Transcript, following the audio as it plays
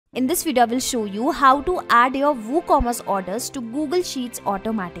In this video, I will show you how to add your WooCommerce orders to Google Sheets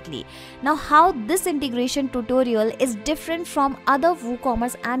automatically. Now, how this integration tutorial is different from other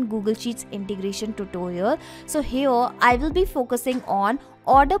WooCommerce and Google Sheets integration tutorial. So here, I will be focusing on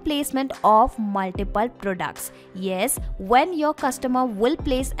order placement of multiple products. Yes, when your customer will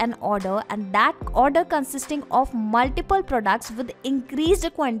place an order and that order consisting of multiple products with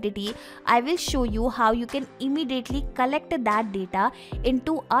increased quantity, I will show you how you can immediately collect that data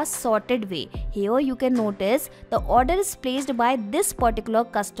into a sorted way. Here you can notice the order is placed by this particular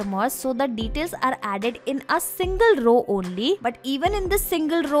customer, so the details are added in a single row only, but even in this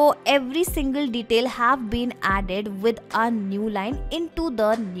single row, every single detail have been added with a new line into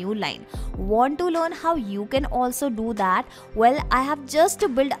the new line. Want to learn how you can also do that? Well, I have just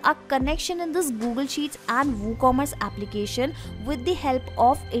built a connection in this Google Sheets and WooCommerce application with the help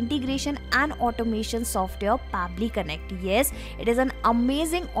of integration and automation software Pabbly Connect. Yes, it is an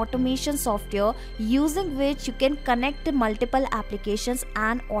amazing automation software using which you can connect multiple applications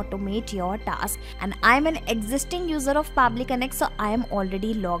and automate your tasks. And I'm an existing user of Pabbly Connect, so I am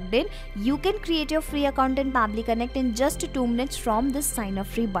already logged in. You can create your free account in Pabbly Connect in just 2 minutes from this sign up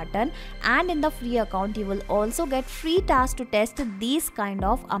free button, and in the free account you will also get free tasks to test these kind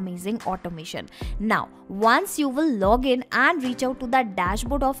of amazing automation. Now, once you will log in and reach out to the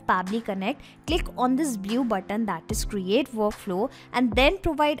dashboard of Pabbly Connect, click on this blue button, that is create workflow, and then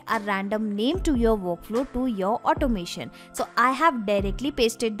provide a random name to your workflow to your automation. So I have directly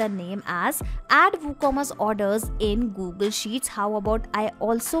pasted the name as add WooCommerce orders in Google Sheets. How about I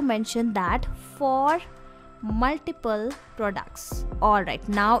also mention that for multiple products. Alright,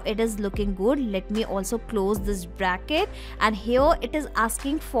 now it is looking good. Let me also close this bracket, and here it is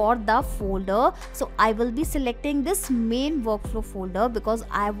asking for the folder, so I will be selecting this main workflow folder because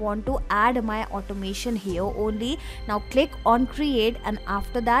I want to add my automation here only. Now click on create, and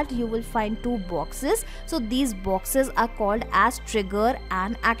after that you will find 2 boxes. So these boxes are called as trigger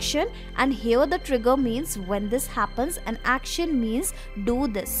and action, and here the trigger means when this happens, and action means do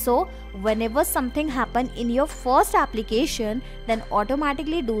this. So whenever something happen in your first application, then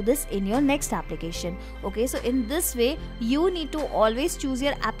automatically do this in your next application. Okay, so in this way you need to always choose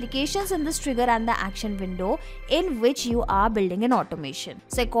your applications in this trigger and the action window in which you are building an automation.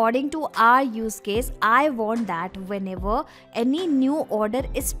 So according to our use case, I want that whenever any new order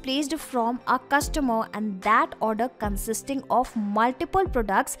is placed from a customer and that order consisting of multiple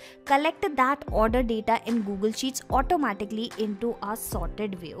products, collect that order data in Google Sheets automatically into a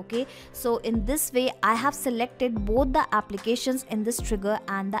sorted way. Okay, so in this way I have selected both the applications in this trigger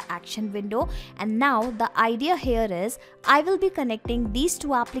and the action window, and now the idea here is I will be connecting these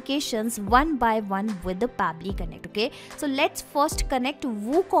 2 applications one by one with the Pabbly Connect. Okay, so let's first connect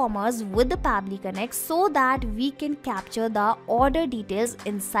WooCommerce with the Pabbly Connect so that we can capture the order details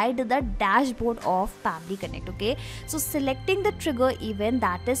inside the dashboard of Pabbly Connect. Okay, so selecting the trigger event,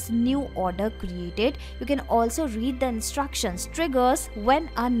 that is new order created. You can also read the instructions. Triggers when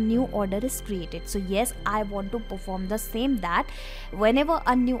a new order is created. So yes, I want to perform the same, that whenever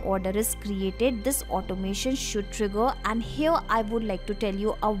a new order is created, this automation should trigger. And here I would like to tell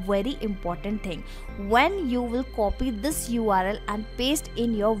you a very important thing. When you will copy this URL and paste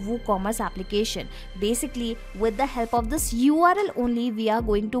in your WooCommerce application, basically with the help of this URL only we are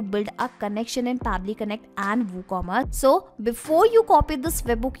going to build a connection in Pabbly Connect and WooCommerce. So before you copy this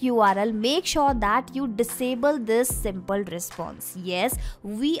webhook URL, make sure that you disable this simple response. Yes,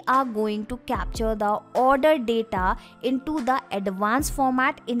 we are going to capture the order data into the advanced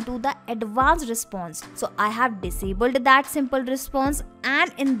format, into the advanced response. So I have disabled that simple response,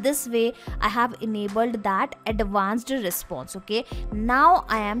 and in this way I have enabled that advanced response. Okay, now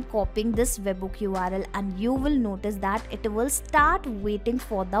I am copying this webhook URL, and you will notice that it will start waiting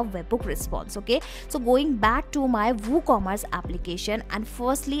for the webhook response. Okay, so going back to my WooCommerce application, and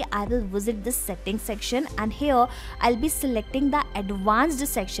firstly I will visit this settings section, and here I'll be selecting the advanced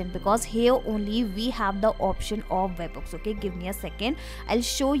section because here only we have the option of webhooks. Okay, give me a second, I'll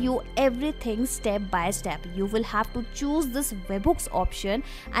show you everything step by step. You will have to choose this webhooks option,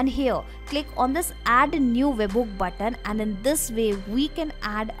 and here click on this add new webhook button, and in this way we can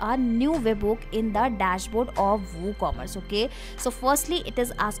add a new webhook in the dashboard of WooCommerce. Okay, so firstly it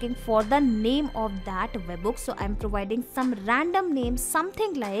is asking for the name of that webhook, so I'm providing some random name,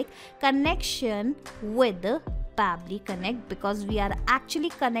 something like connection with Pabbly Connect, because we are actually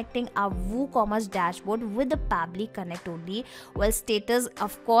connecting our WooCommerce dashboard with the Pabbly Connect only. Well, status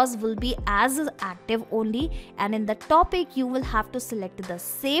of course will be as active only, and in the topic you will have to select the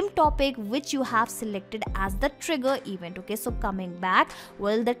same topic which you have selected as the trigger event. Okay, so coming back,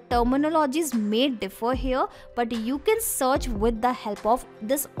 well, the terminologies may differ here, but you can search with the help of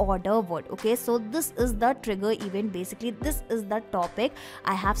this order word. Okay, so this is the trigger event, basically this is the topic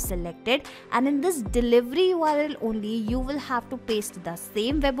I have selected, and in this delivery URL only you will have to paste the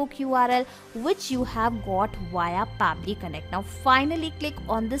same webhook URL which you have got via Pabbly Connect. Now finally click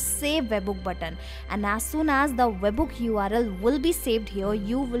on the save webhook button, and as soon as the webhook URL will be saved here,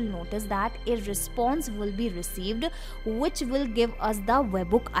 you will notice that a response will be received which will give us the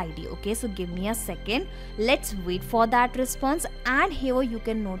webhook ID. Okay, so give me a second, let's wait for that response, and here you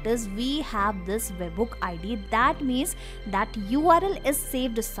can notice we have this webhook ID. That means that URL is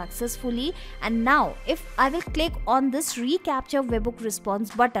saved successfully. And now if I will click on this recapture webhook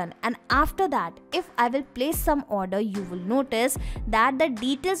response button, and after that if I will place some order, you will notice that the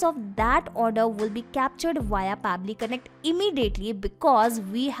details of that order will be captured via Pabbly Connect immediately, because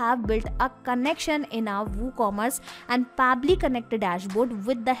we have built a connection in our WooCommerce and Pabbly Connect dashboard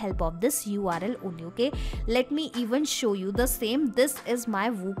with the help of this URL only. Okay, let me even show you the same. This is my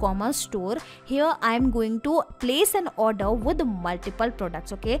WooCommerce store. Here I am going to place an order with multiple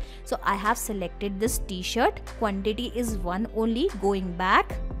products. Okay, so I have selected this t-shirt, quantity is 1 only. Going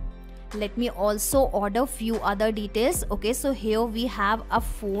back, let me also order few other details. Okay, so here we have a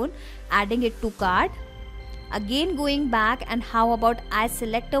phone, adding it to cart. Again going back, and how about I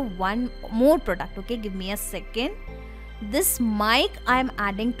select a one more product. Okay, give me a second. This mic I am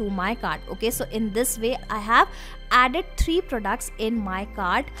adding to my cart. Okay, so in this way I have added 3 products in my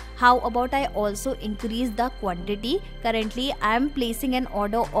cart. How about I also increase the quantity? Currently I am placing an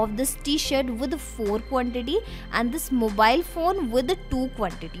order of this t-shirt with 4 quantity and this mobile phone with 2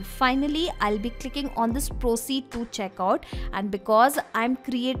 quantity. Finally I'll be clicking on this proceed to checkout, and because I'm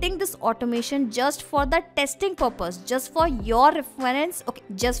creating this automation just for the testing purpose, just for your reference, okay,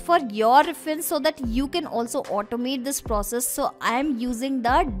 just for your reference, so that you can also automate this process, so I am using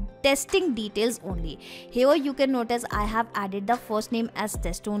the testing details only. Here you can notice I have added the first name as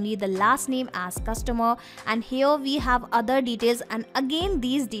test only, the last name as customer, and here we have other details, and again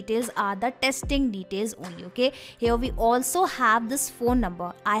these details are the testing details only. Okay, here we also have this phone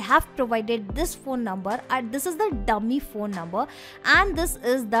number. I have provided this phone number, and this is the dummy phone number, and this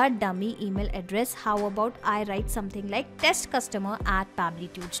is the dummy email address. How about I write something like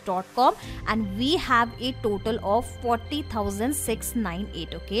testcustomer@pabblytudes.com, and we have a total of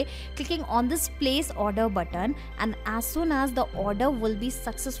 40,698. Okay, clicking on this place order button, and as soon as the order will be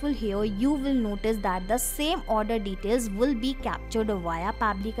successful here, you will notice that the same order details will be captured via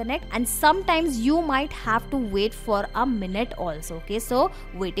Pabbly Connect, and sometimes you might have to wait for a minute also. Okay, so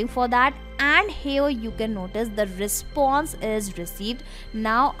waiting for that, and here you can notice the response is received.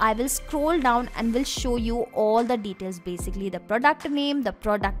 Now I will scroll down and will show you all the details, basically the product name, the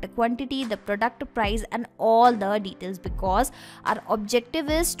product quantity, the product price, and all the details, because our objective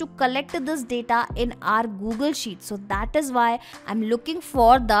is to collect this data in our Google Sheet. So that is why I'm looking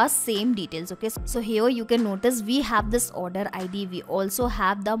for the same details. Okay, so here you can notice we have this order ID, we also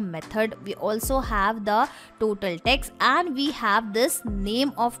have the method, we also have the total text, and we have this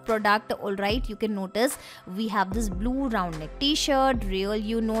name of product. Alright, you can notice we have this blue round neck t-shirt, Real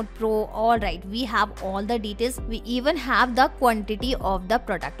You Note Pro. Alright, we have all the details, we even have the quantity of the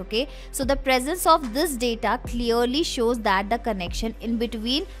product. Okay, so the presence of this data clearly shows that the connection in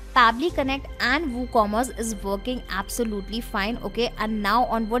between Pabbly Connect and WooCommerce is working absolutely fine. Okay, and now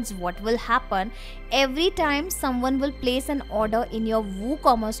onwards what will happen, every time someone will place an order in your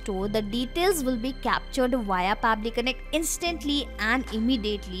WooCommerce store, the details will be captured via Pabbly Connect instantly and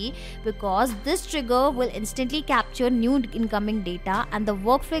immediately, because this trigger will instantly capture new incoming data and the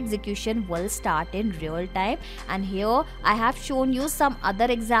workflow execution will start in real time. And here I have shown you some other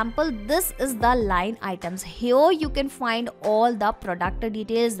example. This is the line items. Here you can find all the product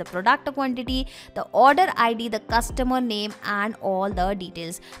details, the product quantity, the order ID, the customer name, and all the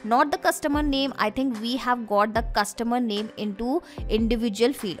details. Not the customer name, I think we have got the customer name into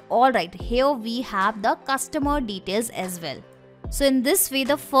individual field. Alright, here we have the customer details as well. So in this way,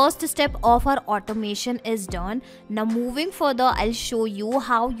 the first step of our automation is done. Now moving further, I'll show you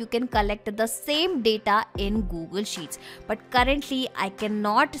how you can collect the same data in Google Sheets. But currently I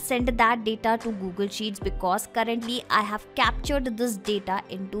cannot send that data to Google Sheets because currently I have captured this data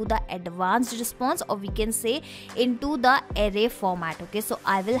into the advanced response, or we can say into the array format. Okay, so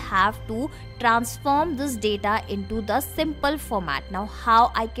I will have to transform this data into the simple format. Now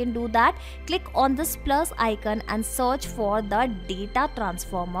how I can do that? Click on this plus icon and search for the data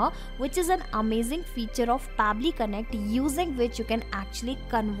transformer, which is an amazing feature of Pabbly Connect, using which you can actually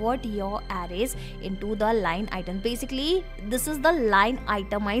convert your arrays into the line items. Basically this is the line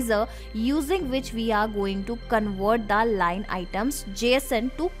itemizer, using which we are going to convert the line items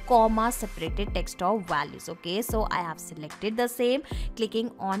JSON to comma separated text or values. Okay, so I have selected the same,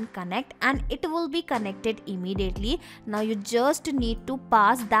 clicking on connect, and it will be connected immediately. Now you just need to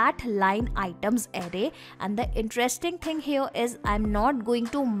pass that line items array, and the interesting thing here is I'm not going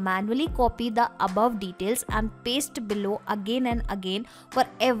to manually copy the above details and paste below again and again for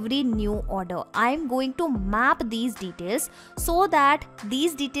every new order. I'm going to map these details so that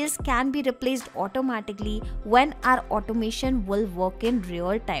these details can be replaced automatically when our automation will work in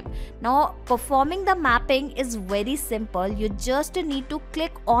real time. Now performing the mapping is very simple. You just need to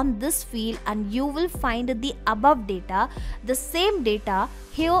click on this field and you will find the above data, the same data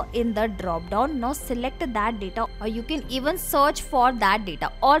here in the drop down. Now select that data, or you can even search for that data.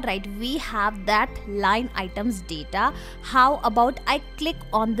 Alright, we have that line items data. How about I click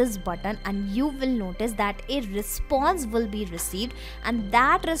on this button and you will notice that a response will be received, and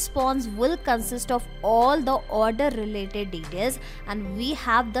that response will consist of all the order related details, and we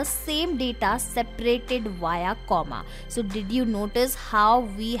have the same data separated via comma. So did you notice how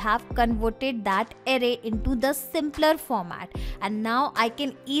we have converted that array into the simpler format? And now I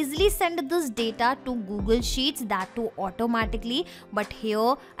can easily send this data to Google Sheets, that too automatically. But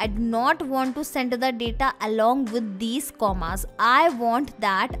here I do not want to send the data along with these commas. I want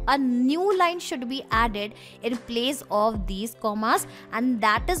that a new line should be added in place of these commas, and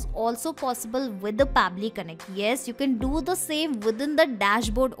that is also possible with the Pabbly Connect. Yes, you can do the same within the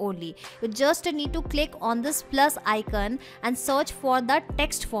dashboard only. You just need to click on this plus icon and search for the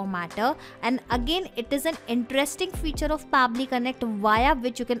text formatter, and again it is an interesting feature of Pabbly Connect via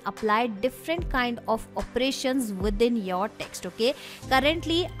which you can apply different kind of operations within your text. Okay,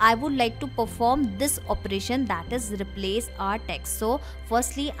 currently I would like to perform this operation, that is replace our text. So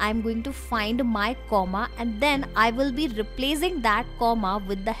firstly I'm going to find my comma, and then I will be replacing that comma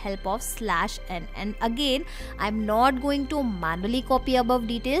with the help of /n, and again I'm not going to manually copy above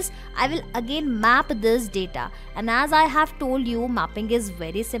details. I will again map this data, and as I have told you, mapping is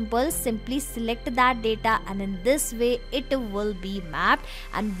very simple. Simply select that data, and in this way it will be mapped,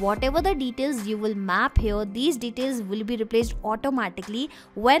 and whatever the details you will map here, these details will be replaced automatically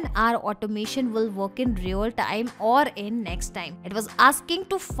when our automation will work in real time or in next time. It was asking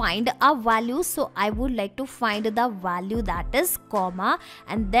to find a value, so I would like to find the value, that is comma,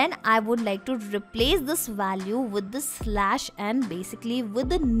 and then I would like to replace this value with the /n, basically with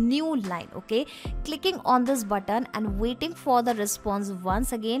the new line. Okay, clicking on this button and waiting for the response.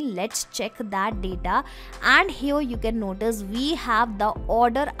 Once again let's check that data, and here you can notice we have the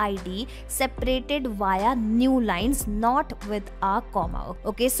order ID separated via new lines, not with a comma.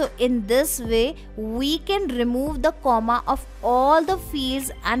 Okay, so in this way we can remove the comma of all the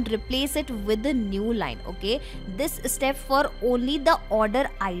fields and replace it with the new line. Okay, this step for only the order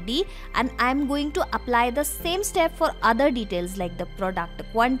ID, and I'm going to apply the same step for other details like the product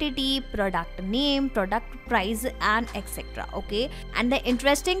quantity, product name, product price, and etc. Okay, and the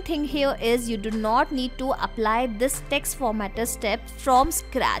interesting thing here is you do not need to apply this text formatter step from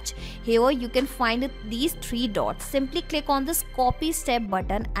scratch. Here you can find these three dots. Simply click on this copy step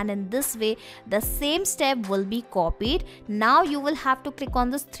button, and in this way the same step will be copied. Now you will have to click on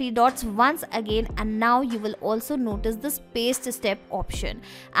this three dots once again, and now you will also notice this paste step option.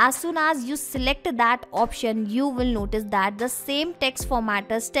 As soon as you select that option, you will notice that the same text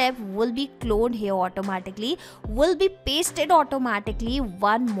formatter step will be cloned here automatically, will be pasted automatically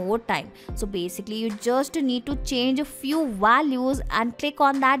one more time. So basically you just need to change a few values and click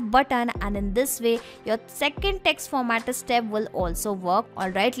on that button, and in this way your second text formatter step will also work.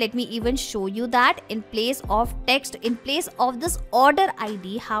 Alright, let me even show you that. In place of text, in place of this order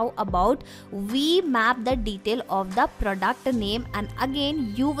ID, how about we map the detail of the product name, and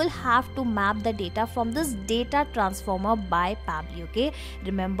again you will have to map the data from this data transformer by Pabbly. Okay,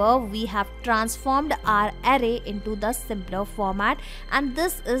 remember we have transformed our array into the simpler format, and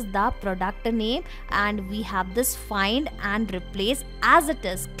this is the product name, and we have this find and replace as it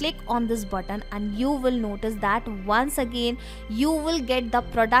is. Click on this button and you will notice that once again, you will get the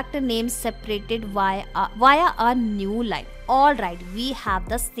product name separated via a new line. Alright, we have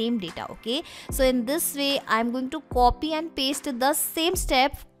the same data. Okay, so in this way I'm going to copy and paste the same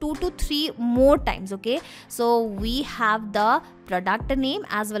step 2 to 3 more times. Okay, so we have the product name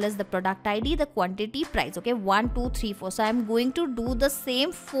as well as the product ID, the quantity, price. Okay, 1 2 3 4. So I'm going to do the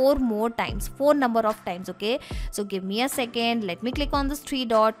same 4 more times, 4 number of times. Okay, so give me a second, let me click on this 3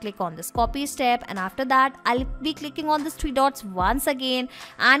 dot, click on this copy step, and after that I'll be clicking on this 3 dots once again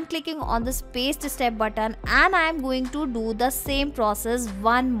and clicking on this paste step button, and I'm going to do the same process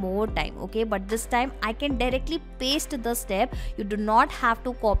one more time. Okay, but this time I can directly paste the step. You do not have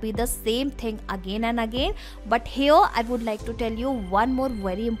to copy the same thing again and again. But here I would like to tell you one more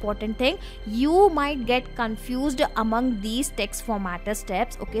very important thing. You might get confused among these text formatter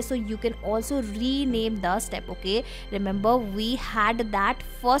steps. Okay, so you can also rename the step. Okay, remember we had that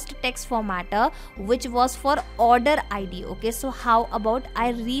first text formatter which was for order ID. Okay, so how about I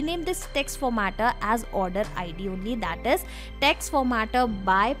rename this text formatter as order ID only, that is text formatter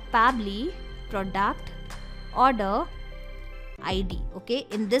by Pabbly product order ID. Okay,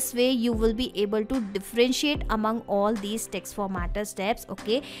 in this way you will be able to differentiate among all these text formatter steps.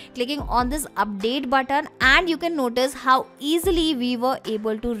 Okay, clicking on this update button, and you can notice how easily we were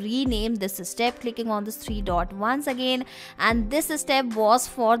able to rename this step. Clicking on this 3 dot once again, and this step was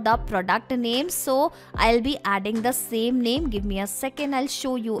for the product name, so I'll be adding the same name. Give me a second, I'll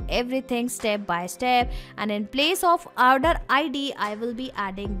show you everything step by step, and in place of order ID I will be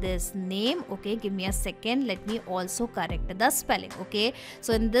adding this name. Okay, give me a second, let me also correct the spelling. Okay,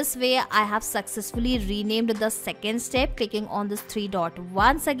 so in this way I have successfully renamed the second step. Clicking on this 3 dot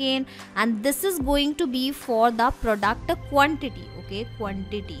once again, and this is going to be for the product quantity. Okay,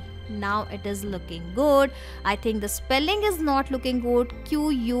 quantity. Now it is looking good. I think the spelling is not looking good,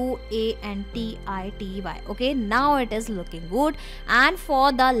 QUANTITY. Okay, now it is looking good. And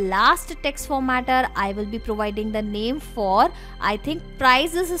for the last text formatter I will be providing the name for, I think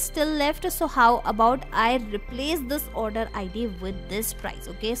price is still left, so how about I replace this order ID with this price.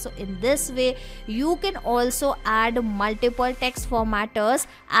 Okay, so in this way you can also add multiple text formatters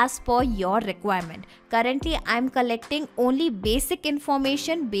as per your requirement. Currently I am collecting only basic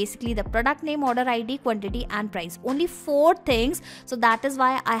information, basically the product name, order ID, quantity and price, only 4 things. So that is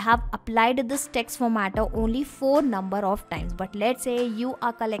why I have applied this text formatter only 4 number of times. But let's say you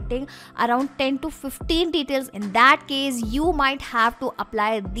are collecting around 10 to 15 details. In that case you might have to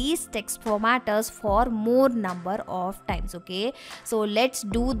apply these text formatters for more number of times. Okay, so let's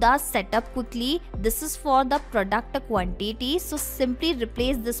do the setup quickly. This is for the product quantity, so simply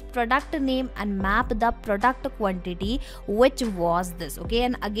replace this product name and map the product quantity, which was this. Okay,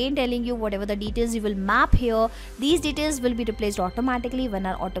 and again telling you whatever the details you will map here, these details will be replaced automatically when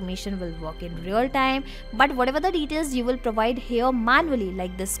our automation will work in real time. But whatever the details you will provide here manually,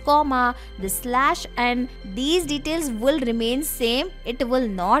 like this comma, this slash, and these details will remain same, it will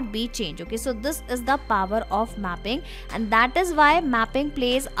not be changed. Okay, so this is the power of mapping, and that is why mapping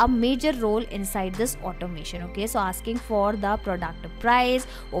plays a major role inside this automation. Okay, so asking for the product price,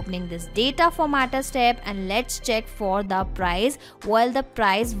 opening this data formatter step, and let's check for the price. Well, the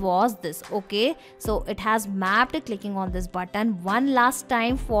price was this. Okay, so it has mapped. Clicking on this button one last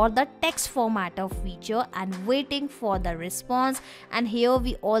time for the text formatter feature and waiting for the response. And here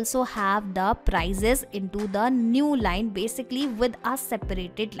we also have the prices into the new line, basically with our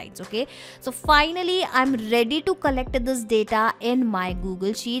separated lines. Okay, so finally I'm ready to collect this data in my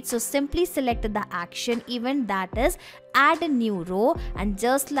Google Sheet. So simply select the action event, that is add a new row, and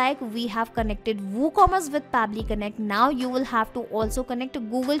just like we have connected WooCommerce with Pabbly Connect, now you will have to also connect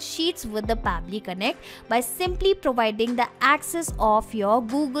Google Sheets with the Pabbly Connect by simply providing the access of your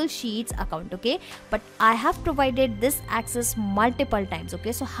Google Sheets account. Okay, but I have provided this access multiple times.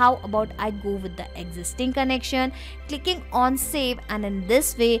 Okay, so how about I go with the existing connection, clicking on save, and in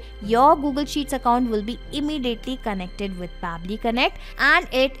this way your Google Sheets account will be immediately connected with Pabbly Connect, and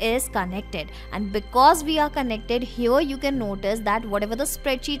it is connected. And because we are connected, here you can notice that whatever the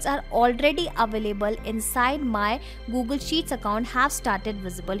spreadsheets are already available inside my Google Sheets account have started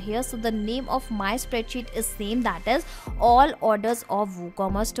visible here. So the name of my spreadsheet is same, that is all orders of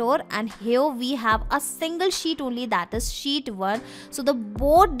WooCommerce store, and here we have a single sheet only, that is sheet 1. So the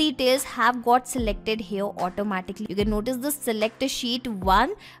board details have got selected here automatically. You can notice the select sheet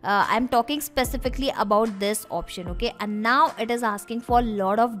 1. I'm talking specifically about this option. Okay, and now it is asking for a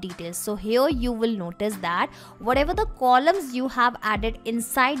lot of details. So here you will notice that whatever the columns you have added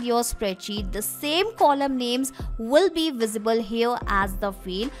inside your spreadsheet, the same column names will be visible here as the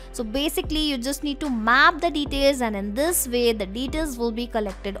field. So basically you just need to map the details, and in this way the details will be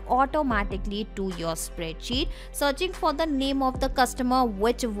collected automatically to your spreadsheet. Searching for the name of the customer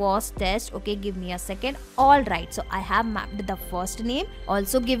which was test. Okay, give me a second. Alright, so I have mapped the first name,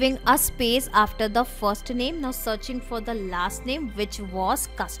 also giving a space after the first name. Now searching for the last name which was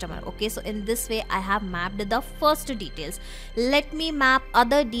customer. Okay, so in this way I have mapped the first details. Let me map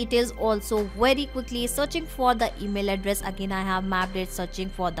other details also very quickly. Searching for the email address, again I have mapped it. Searching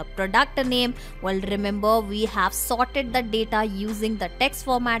for the product name, well, remember we have sorted the data using the text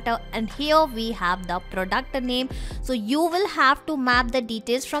formatter, and here we have the product name. So you will have to map the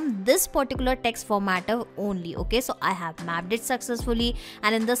details from this particular text formatter only. Okay, so I have mapped it successfully,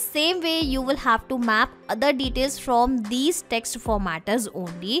 and in the same way you will have to map other details from these text formatters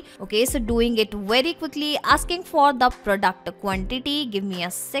only. Okay, so doing it very quickly. Asking for the product quantity, give me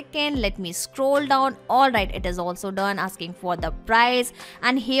a second, let me scroll down. Alright, it is also done. Asking for the price,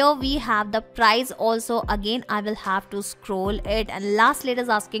 and here we have the price also. Again I will have to scroll it, and lastly it is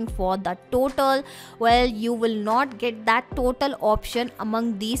asking for the total. Well, you will not get that total option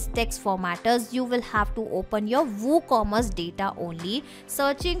among these text formatters. You will have to open your WooCommerce data only.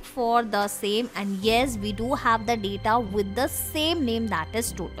 Searching for the same, and yes, we do have the data with the same name, that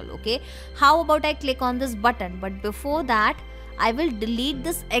is total. Okay, how about I click on this button, but before that I will delete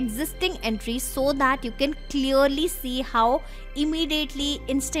this existing entry so that you can clearly see how immediately,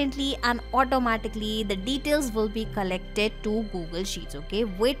 instantly and automatically the details will be collected to Google Sheets. Okay,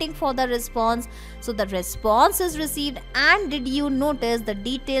 waiting for the response. So the response is received, and did you notice the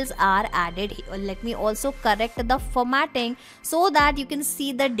details are added here? Let me also correct the formatting so that you can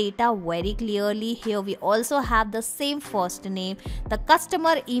see the data very clearly. Here we also have the same first name, the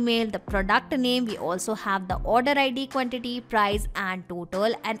customer email, the product name. We also have the order ID, quantity, price and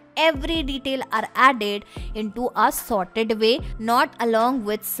total, and every detail are added into a sorted way, not along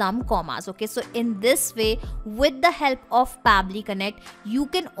with some commas. Okay, so in this way, with the help of Pabbly Connect, you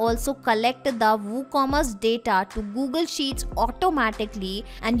can also collect the WooCommerce data to Google Sheets automatically,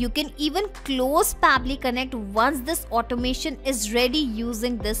 and you can even close Pabbly Connect once this automation is ready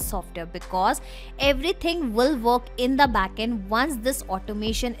using this software, because everything will work in the backend once this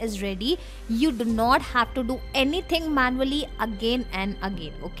automation is ready. You do not have to do anything manually again and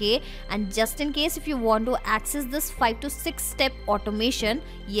again. Okay, and just in case if you want to access this 5 to 6 step automation,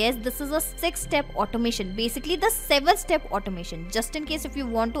 yes, this is a 6-step automation, basically the 7-step automation. Just in case if you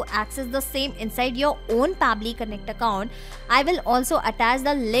want to access the same inside your own Pabbly Connect account, I will also attach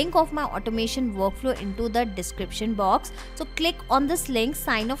the link of my automation workflow into the description box. So click on this link,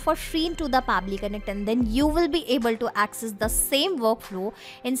 sign up for free into the Pabbly Connect, and then you will be able to access the same workflow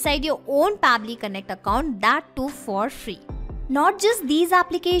inside your own Pabbly Connect account, that too for free. Not just these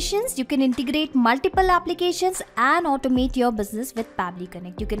applications, you can integrate multiple applications and automate your business with Pabbly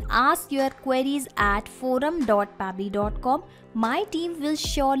Connect. You can ask your queries at forum.pabbly.com. My team will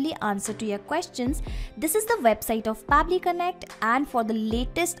surely answer to your questions. This is the website of Pabbly Connect, and for the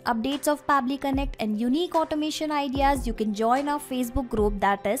latest updates of Pabbly Connect and unique automation ideas, you can join our Facebook group,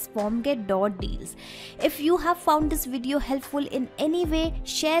 that is formget.deals. If you have found this video helpful in any way,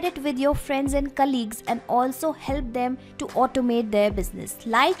 share it with your friends and colleagues, and also help them to automate their business.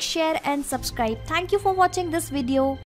 Like, share and subscribe. Thank you for watching this video.